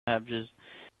Just,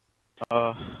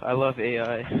 I love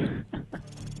AI.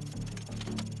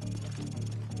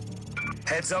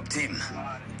 Heads up, team.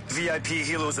 VIP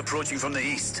helos approaching from the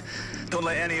east. Don't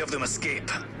let any of them escape.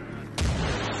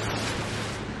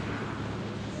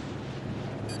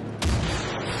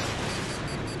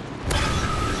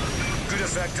 Good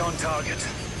effect on target.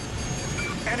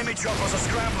 Enemy choppers are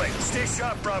scrambling. Stay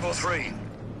sharp, Bravo 3.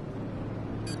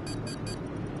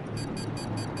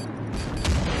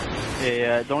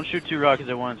 Yeah, don't shoot 2 rockets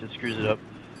at once, it screws it up.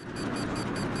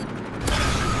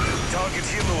 Target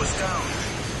helo is down.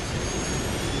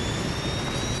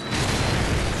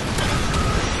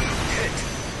 Hit.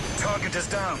 Target is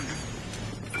down.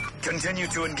 Continue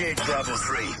to engage, Bravo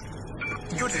 3.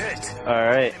 Good hit.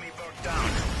 Alright. Enemy bird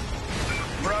down.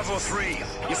 Bravo 3,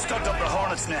 you've stuck up the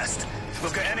Hornet's nest.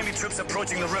 We've got enemy troops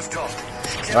approaching the rooftop.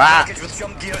 Care package with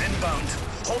jump gear inbound.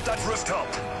 Hold that rooftop.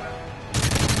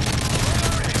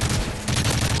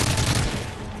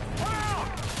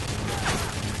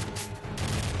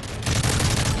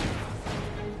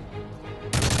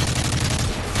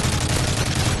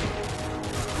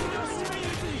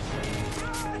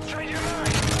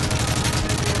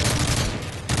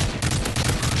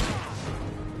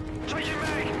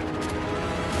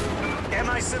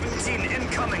 Mi-17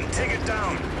 incoming, take it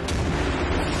down.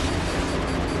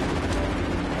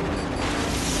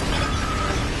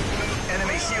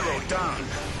 Enemy helo down.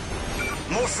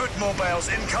 More foot mobiles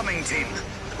incoming, team.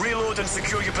 Reload and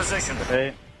secure your position.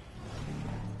 Okay.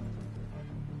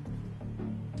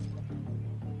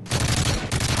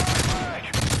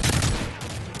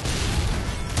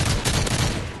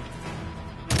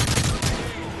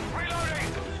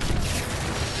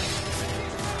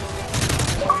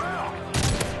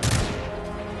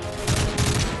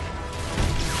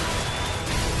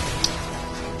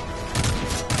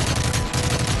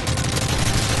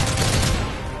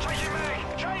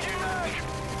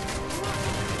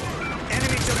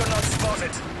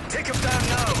 Take him down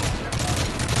now.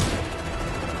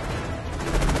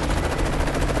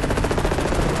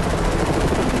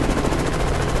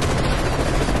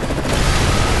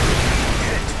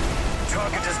 Hit.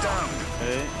 Target is down.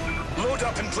 Okay. Load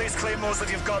up and place claymores if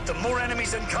you've got them. More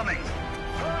enemies incoming.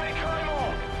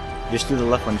 Just do the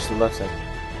left one, just do the left side.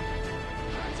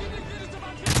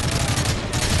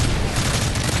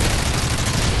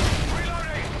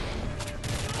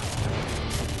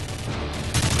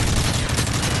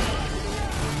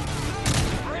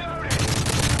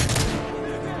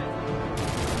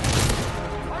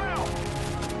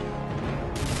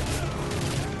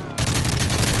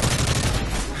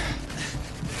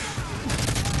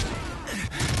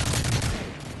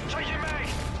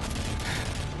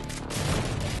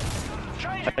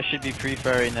 I should be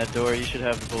pre-firing that door, you should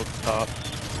have both tops.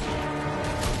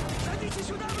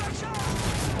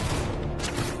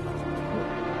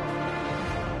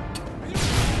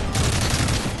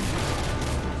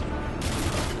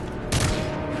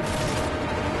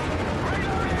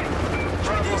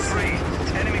 Bravo 3,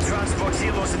 enemy transport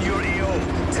helos in your EO.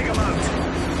 Take them out.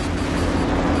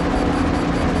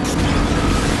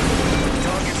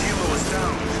 Target helo is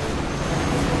down.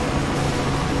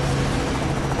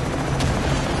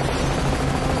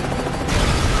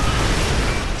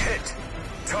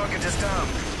 Target is down.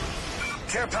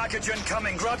 Care package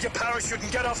incoming. Grab your parachute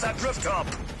and get off that rooftop.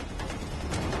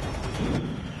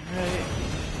 Right.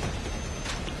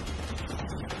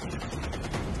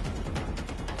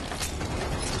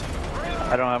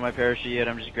 I don't have my parachute yet,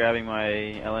 I'm just grabbing my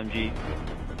LMG.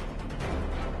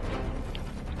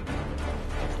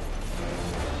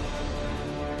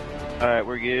 Alright,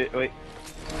 we're good. Wait.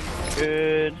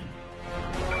 Good.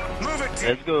 Move it, team.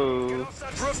 Let's go. Get off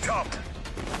that rooftop.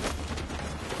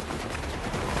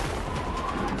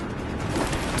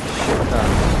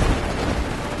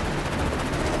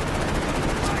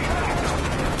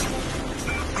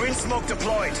 Green smoke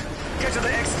deployed. Get to the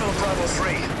exfil, Bravo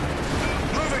 3.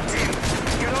 Move it, team.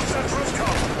 Get off that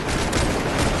rooftop.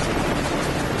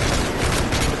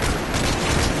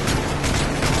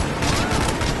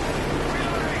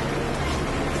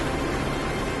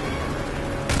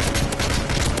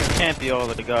 Can't be all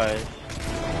of the guys.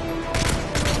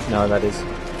 No, that is.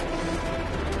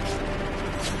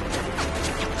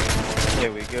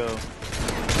 There we go.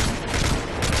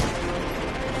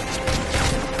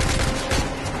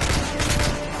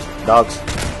 Dogs.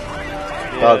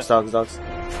 Yeah. Dogs.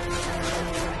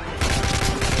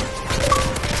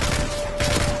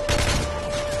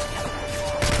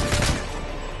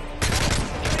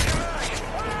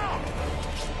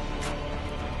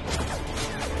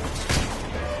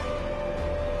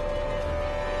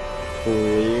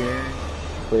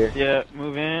 Clear. Yeah,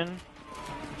 move in.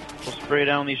 We'll spray it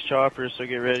down these choppers, so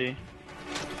get ready.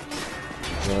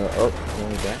 Oh,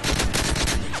 only guy.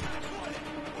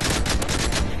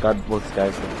 Got both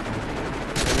guys.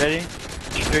 Get ready?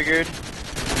 Triggered.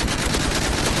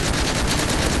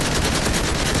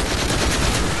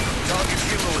 Target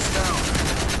fuel is down.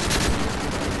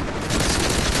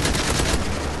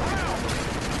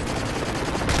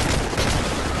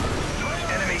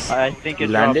 Enemy I think it You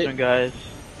dropped landed? some guys.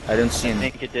 I don't see I him.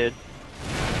 think it did.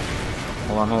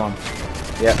 Hold on.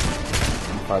 Yep.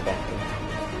 I'm far back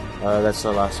there. That's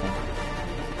the last one.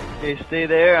 Okay, stay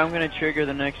there. I'm gonna trigger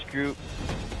the next group.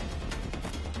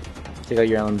 Take out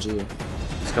your LMG.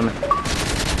 It's coming.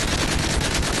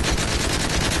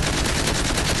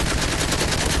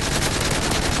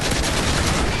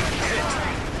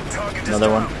 target is Another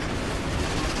down. one.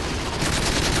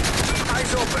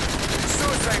 Eyes open.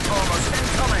 Suicide bombers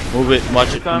incoming. Move it.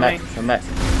 Watch it. Come back. Coming. Come back.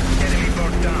 Enemy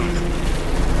brought down.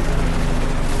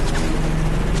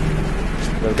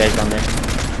 Little guys down there.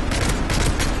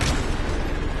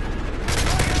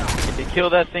 If you kill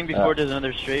that thing before it does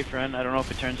another strafe run, I don't know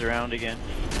if it turns around again.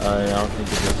 I don't think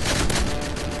it is.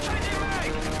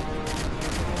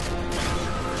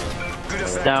 Good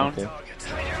effect. Down. Okay.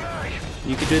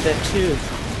 You could do that too.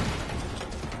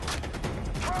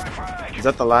 Is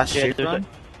that the last Yeah, shape run?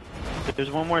 there's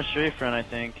one more strafe run, I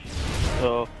think.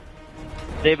 So,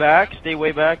 stay back, stay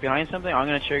way back behind something. I'm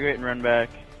gonna trigger it and run back.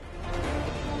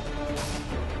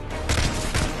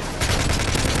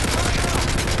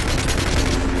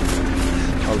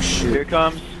 Oh Here shoot. it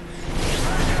comes.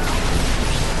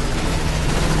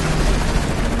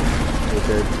 You're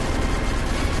good.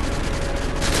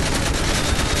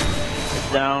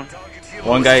 It's down.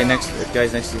 One guy next to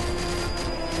you.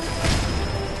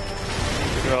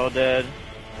 They're all dead.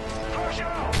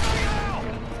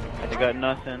 I got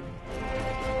nothing.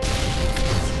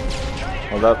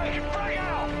 Hold up.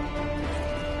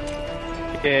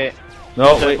 Okay. No,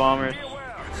 Suicide wait. bombers.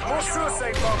 More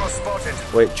suicide bombers spotted.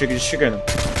 Wait, just trigger them.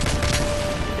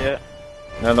 Yeah.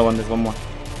 Another one, there's one more.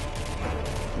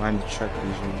 Behind the truck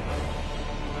usually.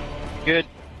 Good.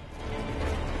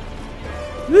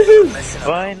 Woohoo!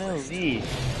 Finally,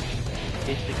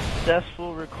 a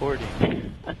successful recording.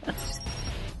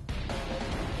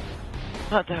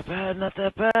 Not that bad, not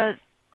that bad.